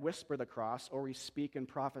that whisper the cross, or we speak and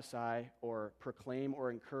prophesy or proclaim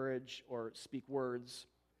or encourage or speak words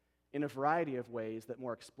in a variety of ways that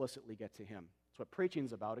more explicitly get to Him. That's what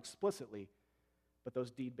preaching's about, explicitly, but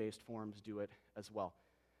those deed-based forms do it as well.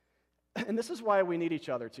 And this is why we need each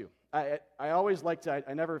other too. I always like to,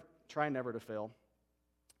 I never try never to fail,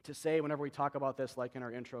 to say whenever we talk about this, like in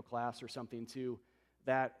our intro class or something too,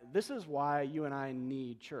 that this is why you and I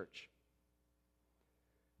need church.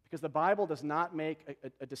 Because the Bible does not make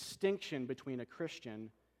a distinction between a Christian.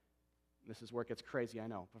 This is where it gets crazy, I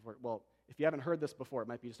know. Well, if you haven't heard this before, it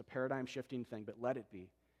might be just a paradigm-shifting thing, but let it be.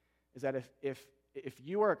 Is that if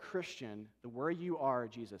you are a Christian, where you are,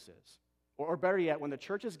 Jesus is. Or better yet, when the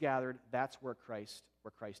church is gathered, that's where Christ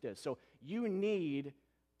is. So you need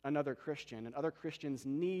another Christian, and other Christians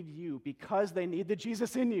need you because they need the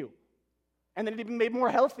Jesus in you. And they need to be made more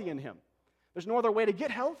healthy in Him. There's no other way to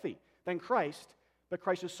get healthy than Christ. But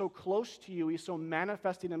Christ is so close to you, He's so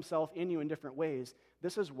manifesting Himself in you in different ways.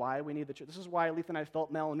 This is why we need the church. This is why Letha and I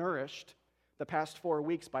felt malnourished the past 4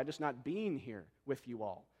 weeks by just not being here with you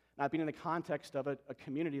all. Not being in the context of a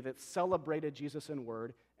community that celebrated Jesus in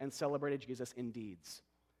word and celebrated Jesus in deeds.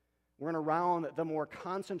 Weren't around the more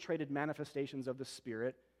concentrated manifestations of the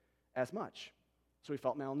Spirit as much. So we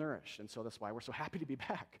felt malnourished, and so that's why we're so happy to be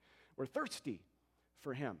back. We're thirsty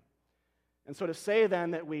for Him. And so to say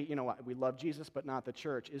then that we love Jesus but not the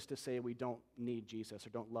church is to say we don't need Jesus or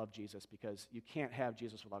don't love Jesus, because you can't have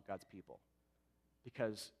Jesus without God's people.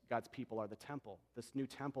 Because God's people are the temple. This new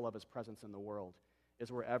temple of His presence in the world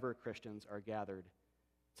is wherever Christians are gathered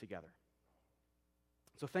together.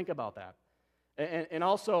 So think about that. And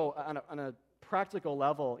also on a practical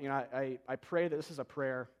level, I pray that this is a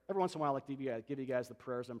prayer. Every once in a while I like to give you guys the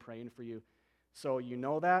prayers I'm praying for you, so you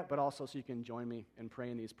know that, but also so you can join me in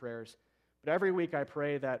praying these prayers. But every week I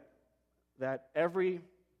pray that every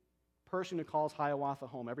person who calls Hiawatha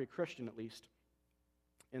home, every Christian at least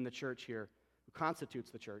in the church here, who constitutes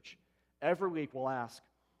the church, every week will ask,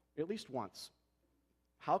 at least once,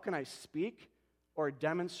 how can I speak or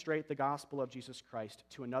demonstrate the gospel of Jesus Christ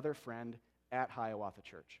to another friend at Hiawatha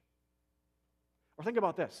Church? Or think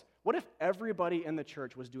about this. What if everybody in the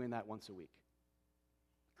church was doing that once a week?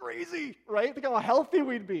 Crazy, right? Think how healthy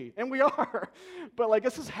we'd be. And we are. But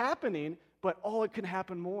this is happening, but it can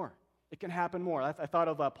happen more. It can happen more. I thought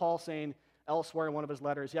of Paul saying elsewhere in one of his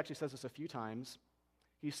letters, he actually says this a few times.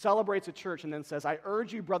 He celebrates a church and then says, I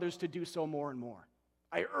urge you, brothers, to do so more and more.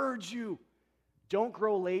 I urge you. Don't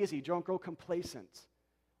grow lazy. Don't grow complacent.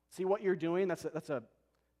 See what you're doing? That's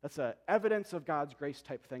a evidence of God's grace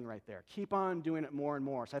type thing right there. Keep on doing it more and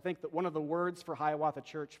more. So I think that one of the words for Hiawatha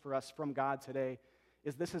Church for us from God today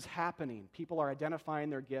is this is happening. People are identifying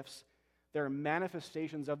their gifts. There are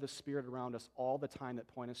manifestations of the Spirit around us all the time that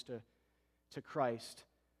point us to Christ.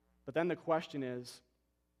 But then the question is,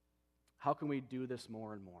 how can we do this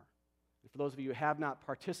more and more? And for those of you who have not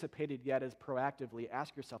participated yet as proactively,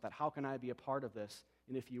 ask yourself that, how can I be a part of this?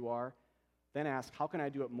 And if you are, then ask, how can I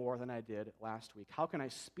do it more than I did last week? How can I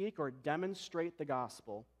speak or demonstrate the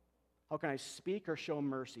gospel? How can I speak or show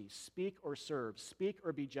mercy? Speak or serve? Speak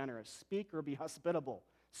or be generous? Speak or be hospitable?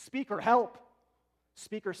 Speak or help?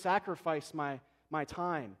 Speak or sacrifice my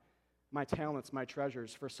time, my talents, my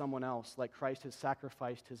treasures for someone else, like Christ has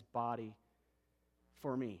sacrificed his body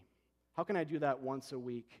for me? How can I do that once a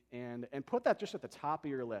week? And put that just at the top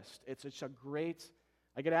of your list. It's a great,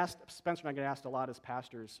 I get asked, Spencer and I get asked a lot as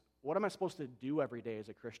pastors, what am I supposed to do every day as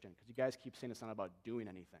a Christian? Because you guys keep saying it's not about doing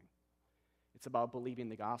anything. It's about believing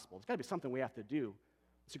the gospel. It's got to be something we have to do.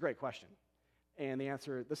 It's a great question. And the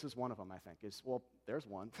answer, this is one of them, I think, is, well, there's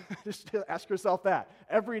one. Just ask yourself that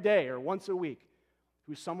every day or once a week.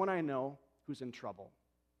 Who's someone I know who's in trouble?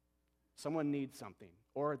 Someone needs something.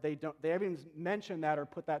 Or they haven't even mentioned that or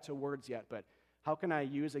put that to words yet, but how can I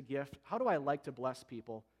use a gift? How do I like to bless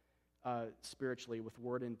people spiritually with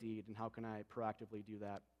word and deed, and how can I proactively do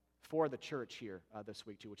that for the church here this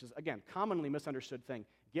week too, which is, again, commonly misunderstood thing.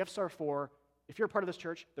 Gifts are for, if you're a part of this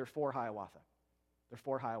church, they're for Hiawatha. They're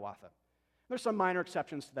for Hiawatha. There's some minor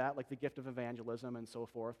exceptions to that, like the gift of evangelism and so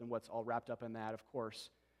forth, and what's all wrapped up in that, of course.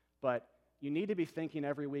 But you need to be thinking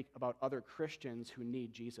every week about other Christians who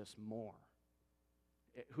need Jesus more,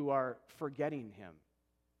 who are forgetting him.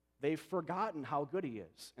 They've forgotten how good he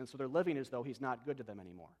is, and so they're living as though he's not good to them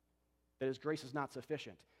anymore, that his grace is not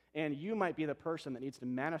sufficient. And you might be the person that needs to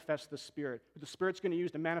manifest the Spirit, who the Spirit's going to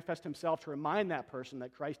use to manifest himself to remind that person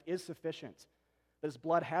that Christ is sufficient, that his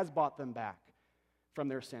blood has bought them back from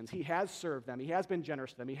their sins. He has served them. He has been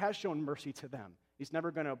generous to them. He has shown mercy to them. He's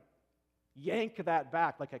never going to yank that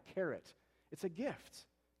back like a carrot. It's a gift,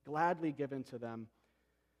 gladly given to them.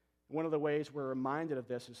 One of the ways we're reminded of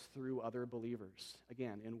this is through other believers,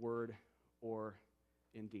 again, in word or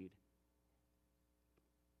in deed.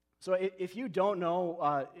 So if you don't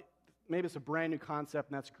know, maybe it's a brand new concept,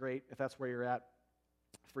 and that's great if that's where you're at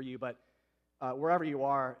for you, but wherever you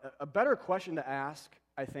are, a better question to ask,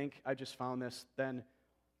 I think, I just found this, than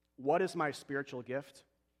what is my spiritual gift?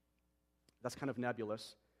 That's kind of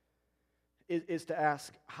nebulous. Is to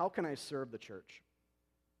ask, how can I serve the church?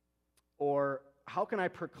 Or how can I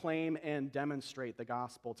proclaim and demonstrate the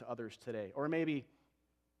gospel to others today? Or maybe,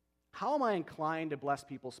 how am I inclined to bless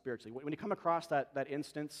people spiritually? When you come across that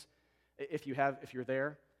instance, if you're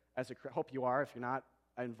there, hope you are. If you're not,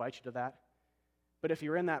 I invite you to that. But if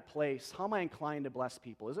you're in that place, how am I inclined to bless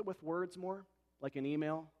people? Is it with words more, like an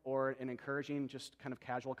email, or an encouraging, just kind of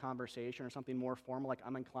casual conversation, or something more formal, like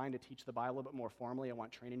I'm inclined to teach the Bible a bit more formally, I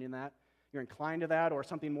want training in that? You're inclined to that, or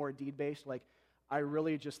something more deed-based, like I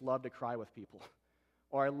really just love to cry with people,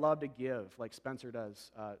 or I love to give, like Spencer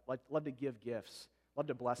does, love to give gifts, love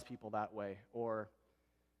to bless people that way, or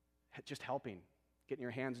just helping, getting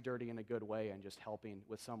your hands dirty in a good way and just helping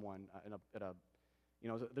with someone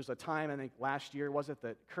there's a time, I think last year, was it,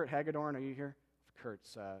 that Kurt Hagedorn, are you here?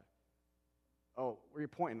 Kurt's, where are you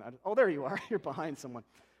pointing? Oh, there you are. You're behind someone.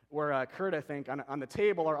 Where Kurt, I think, on the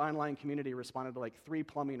table, our online community responded to like 3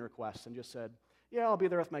 plumbing requests and just said, yeah, I'll be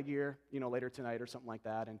there with my gear, later tonight or something like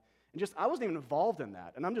that. And just, I wasn't even involved in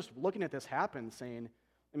that. And I'm just looking at this happen saying,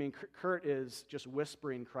 Kurt is just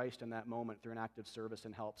whispering Christ in that moment through an act of service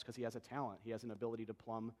and helps because he has a talent. He has an ability to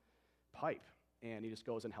plumb pipe. And he just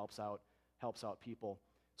goes and helps out people.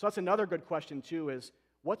 So that's another good question too, is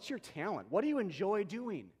what's your talent? What do you enjoy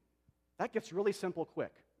doing? That gets really simple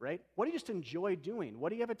quick, right? What do you just enjoy doing? What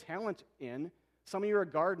do you have a talent in? Some of you are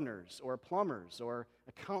gardeners or plumbers or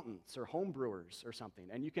accountants or home brewers or something.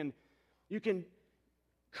 And you can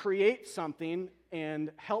create something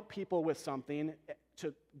and help people with something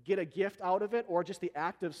to get a gift out of it, or just the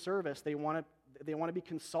act of service. They want to be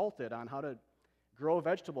consulted on how to grow a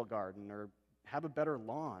vegetable garden or have a better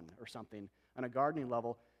lawn or something on a gardening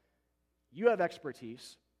level. You have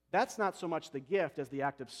expertise. That's not so much the gift as the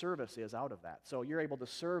act of service is out of that. So you're able to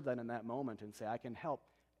serve then in that moment and say, I can help.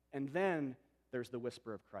 And then there's the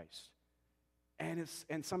whisper of Christ. And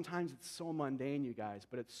sometimes it's so mundane, you guys,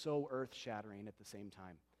 but it's so earth-shattering at the same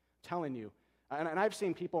time. I'm telling you, and I've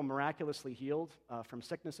seen people miraculously healed from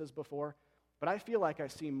sicknesses before, but I feel like I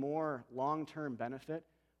see more long-term benefit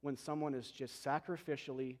when someone is just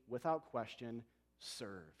sacrificially, without question,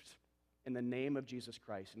 served in the name of Jesus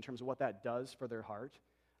Christ. In terms of what that does for their heart,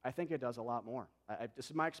 I think it does a lot more. This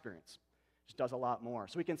is my experience. It just does a lot more.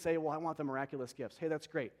 So we can say, well, I want the miraculous gifts. Hey, that's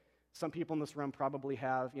great. Some people in this room probably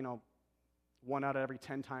have, 1 out of every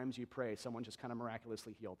 10 times you pray, someone just kind of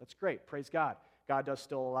miraculously healed. That's great. Praise God. God does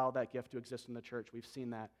still allow that gift to exist in the church. We've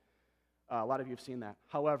seen that. A lot of you have seen that.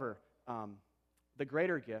 However, the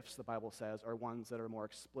greater gifts, the Bible says, are ones that are more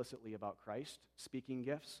explicitly about Christ, speaking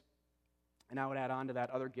gifts. And I would add on to that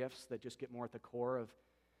other gifts that just get more at the core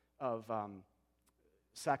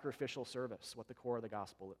sacrificial service, what the core of the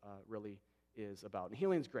gospel really is about. And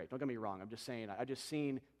healing's great, don't get me wrong. I'm just saying, I've just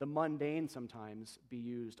seen the mundane sometimes be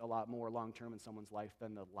used a lot more long-term in someone's life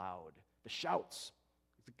than the loud, the shouts.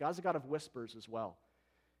 God's a God of whispers as well.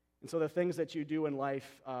 And so the things that you do in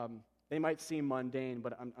life, they might seem mundane,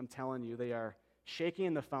 but I'm telling you, they are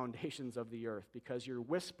shaking the foundations of the earth because you're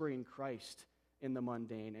whispering Christ in the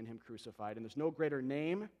mundane and Him crucified. And there's no greater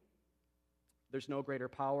name, there's no greater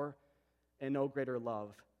power, and no greater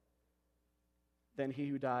love than He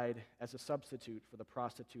who died as a substitute for the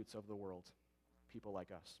prostitutes of the world, people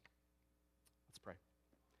like us. Let's pray.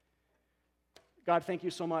 God, thank you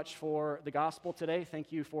so much for the gospel today.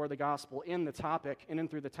 Thank you for the gospel in the topic, in and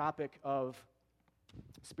through the topic of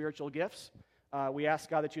spiritual gifts. We ask,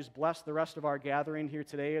 God, that you just bless the rest of our gathering here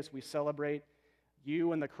today as we celebrate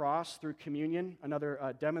you and the cross through communion,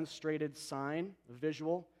 another demonstrated sign,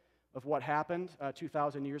 visual of what happened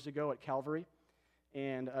 2,000 years ago at Calvary.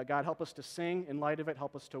 And God, help us to sing in light of it.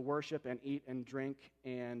 Help us to worship and eat and drink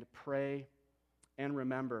and pray and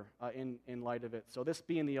remember in light of it. So this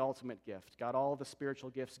being the ultimate gift, God, all the spiritual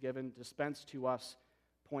gifts given, dispensed to us,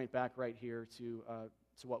 point back right here to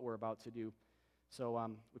what we're about to do. So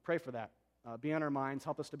we pray for that. Be on our minds.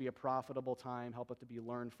 Help us to be a profitable time. Help us to be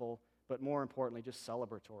learnful, but more importantly, just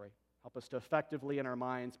celebratory. Help us to effectively in our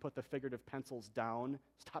minds put the figurative pencils down,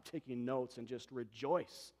 stop taking notes, and just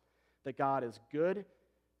rejoice that God is good,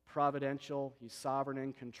 providential, He's sovereign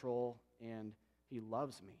in control, and He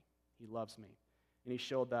loves me. He loves me. And He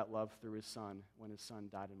showed that love through His Son when His Son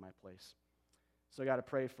died in my place. So I got to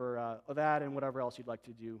pray for that and whatever else you'd like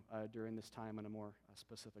to do during this time on a more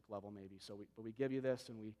specific level maybe. But we give you this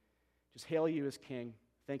and we just hail you as King.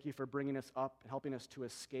 Thank you for bringing us up and helping us to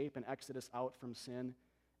escape and exit us out from sin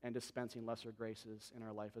and dispensing lesser graces in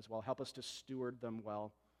our life as well. Help us to steward them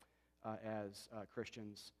well as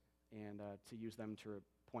Christians and to use them to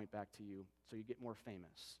point back to you so you get more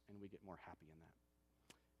famous and we get more happy in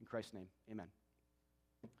that. In Christ's name, amen.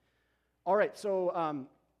 All right, so I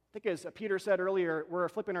think as Peter said earlier, we're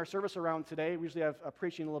flipping our service around today. We usually have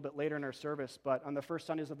preaching a little bit later in our service, but on the first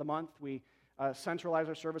Sundays of the month, we centralize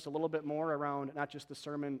our service a little bit more around not just the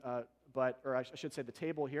sermon, or I should say the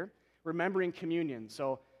table here, remembering communion.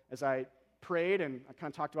 So as I prayed, and I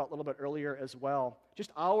kind of talked about a little bit earlier as well,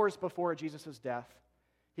 just hours before Jesus' death,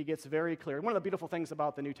 He gets very clear. One of the beautiful things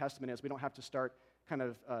about the New Testament is we don't have to start kind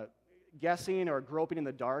of guessing or groping in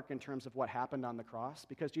the dark in terms of what happened on the cross,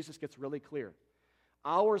 because Jesus gets really clear.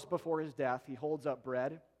 Hours before His death, He holds up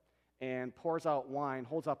bread and pours out wine,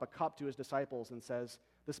 holds up a cup to His disciples and says,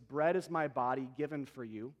 "This bread is my body given for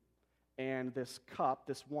you, and this cup,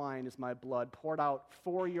 this wine, is my blood poured out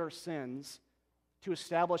for your sins to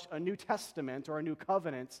establish a new testament or a new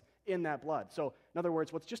covenant in that blood." So, in other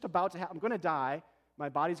words, what's just about to happen, I'm going to die, my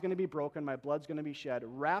body's going to be broken, my blood's going to be shed.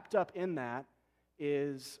 Wrapped up in that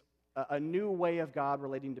is a new way of God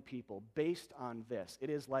relating to people based on this. It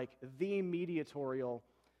is like the mediatorial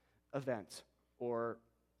event or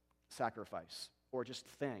sacrifice or just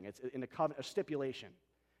thing. It's in a stipulation.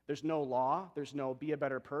 There's no law. There's no be a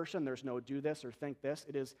better person. There's no do this or think this.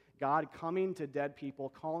 It is God coming to dead people,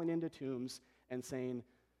 calling into tombs, and saying,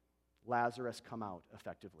 "Lazarus, come out,"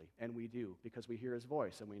 effectively. And we do, because we hear His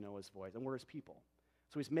voice and we know His voice, and we're His people.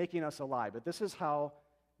 So He's making us alive. But this is how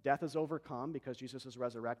death is overcome, because Jesus is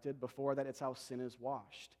resurrected. Before that, it's how sin is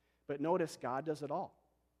washed. But notice, God does it all.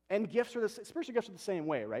 And spiritual gifts are the same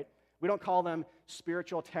way, right? We don't call them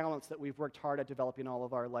spiritual talents that we've worked hard at developing all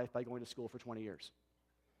of our life by going to school for 20 years.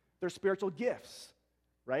 They're spiritual gifts,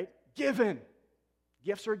 right? Given.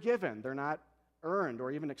 Gifts are given. They're not earned or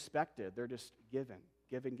even expected. They're just given.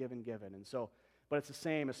 And so, but it's the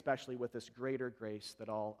same, especially with this greater grace that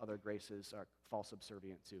all other graces fall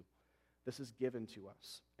subservient to. This is given to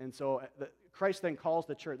us. And so Christ then calls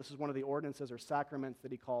the church, this is one of the ordinances or sacraments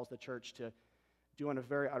that He calls the church to do on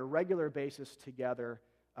a regular basis together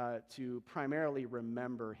to primarily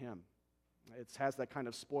remember Him. It has that kind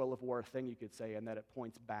of spoil of war thing, you could say, in that it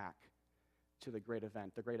points back to the great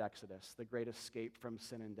event, the great Exodus, the great escape from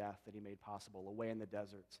sin and death that He made possible away in the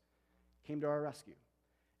deserts. Came to our rescue.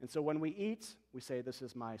 And so when we eat, we say, "This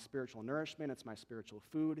is my spiritual nourishment, it's my spiritual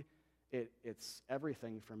food. It's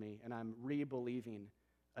everything for me, and I'm re-believing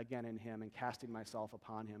again in Him and casting myself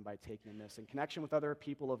upon Him by taking this in connection with other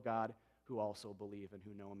people of God who also believe and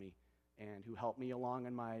who know me and who help me along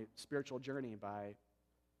in my spiritual journey by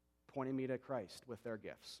pointing me to Christ with their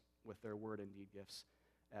gifts, with their word and deed gifts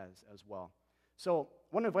as well." So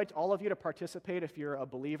I want to invite all of you to participate if you're a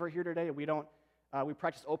believer here today. We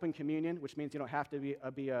practice open communion, which means you don't have to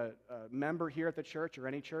be a member here at the church or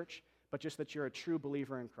any church, but just that you're a true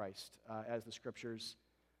believer in Christ, as the Scriptures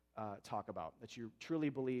talk about, that you truly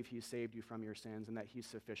believe he saved you from your sins and that he's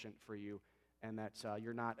sufficient for you, and that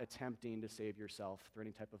you're not attempting to save yourself through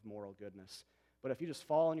any type of moral goodness. But if you just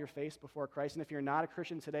fall on your face before Christ, and if you're not a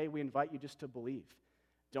Christian today, we invite you just to believe.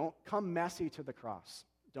 Don't come messy to the cross.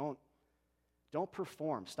 Don't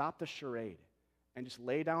perform. Stop the charade. And just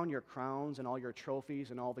lay down your crowns and all your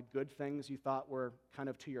trophies and all the good things you thought were kind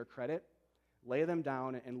of to your credit. Lay them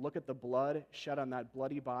down and look at the blood shed on that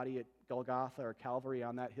bloody body at Golgotha or Calvary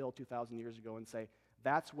on that hill 2,000 years ago and say,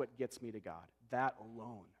 that's what gets me to God, that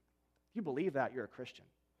alone. If you believe that, you're a Christian.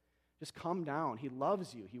 Just come down. He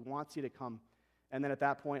loves you. He wants you to come. And then at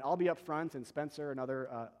that point, I'll be up front, and Spencer and other,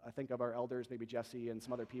 I think of our elders, maybe Jesse and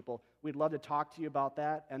some other people, we'd love to talk to you about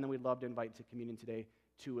that, and then we'd love to invite you to communion today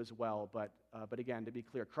too as well. But again, to be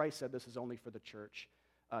clear, Christ said this is only for the church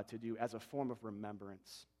to do as a form of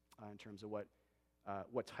remembrance in terms of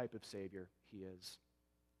what type of Savior he is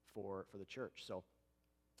for the church. So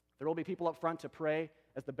there will be people up front to pray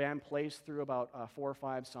as the band plays through about 4 or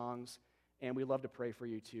 5 songs, and we'd love to pray for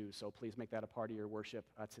you too. So please make that a part of your worship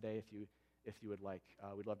today if you would like.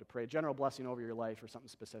 We'd love to pray a general blessing over your life or something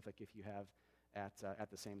specific if you have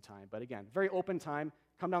at the same time. But again, very open time.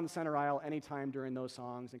 Come down the center aisle anytime during those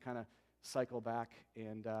songs and kind of cycle back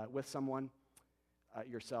and with someone,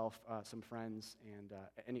 yourself, some friends,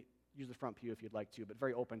 and use the front pew if you'd like to, but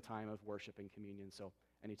very open time of worship and communion, so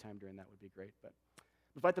anytime during that would be great. But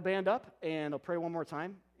invite the band up, and I'll pray one more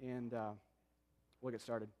time, and we'll get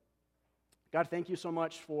started. God, thank you so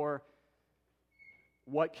much for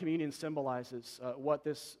what communion symbolizes, what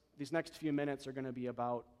these next few minutes are going to be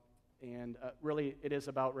about, and really it is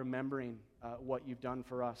about remembering what you've done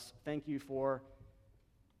for us. Thank you for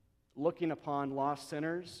looking upon lost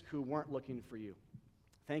sinners who weren't looking for you.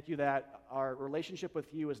 Thank you that our relationship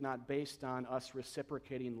with you is not based on us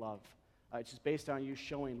reciprocating love. It's just based on you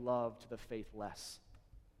showing love to the faithless.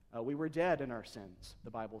 We were dead in our sins,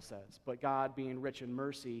 the Bible says, but God, being rich in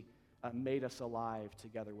mercy, made us alive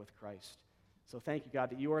together with Christ. So thank you,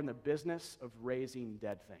 God, that you are in the business of raising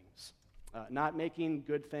dead things, not making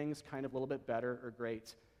good things kind of a little bit better or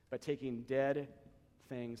great, but taking dead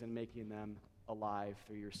things and making them alive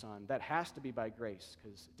through your Son. That has to be by grace,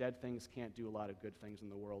 because dead things can't do a lot of good things in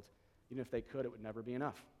the world. Even if they could, it would never be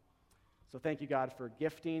enough. So thank you, God, for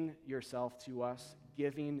gifting yourself to us,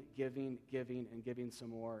 giving, and giving some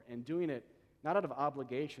more, and doing it not out of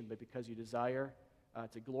obligation, but because you desire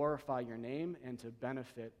to glorify your name and to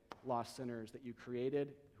benefit lost sinners that you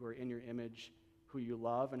created, who are in your image, who you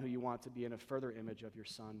love, and who you want to be in a further image of your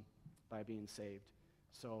Son by being saved.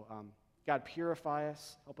 So, God, purify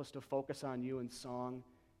us. Help us to focus on you in song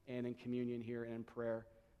and in communion here and in prayer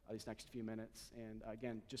these next few minutes. And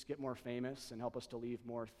again, just get more famous and help us to leave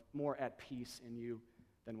more at peace in you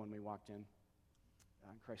than when we walked in.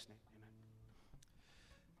 In Christ's name,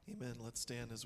 amen. Amen. Let's stand as